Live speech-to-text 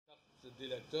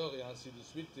d'électeurs et ainsi de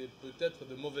suite, et peut-être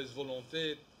de mauvaise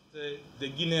volonté des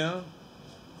Guinéens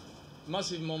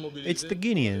massivement mobilisés. It's the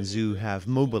Guineans who have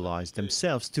mobilized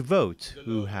themselves to vote,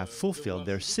 who have fulfilled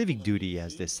their civic duty,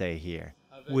 as they say here,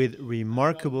 with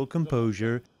remarkable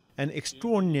composure and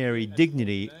extraordinary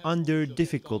dignity under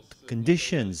difficult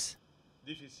conditions.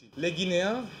 Les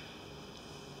Guinéens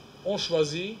ont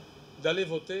choisi d'aller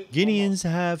voter. Guineans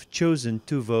have chosen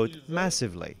to vote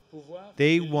massively.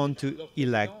 They want to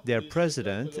elect their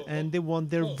president and they want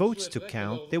their votes to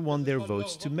count, they want their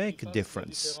votes to make a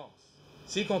difference.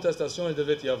 Si contestation il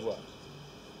devait y avoir,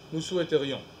 nous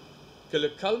souhaiterions que le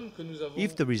calme que nous avons.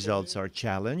 If the results are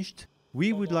challenged,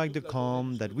 we would like the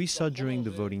calm that we saw during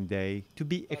the voting day to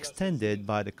be extended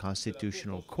by the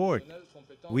Constitutional Court.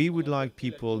 We would like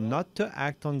people not to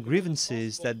act on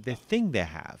grievances that they think they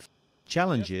have.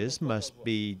 Challenges must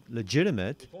be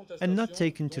legitimate and not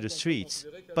taken to the streets,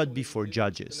 but before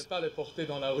judges. Ne pas les porter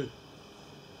dans la rue,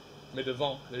 mais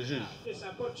devant les juges. Ça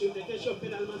porte sur des questions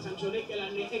pénalement sanctionnées qu'elle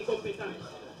en est incompétente.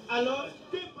 Alors,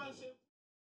 que pensez-vous?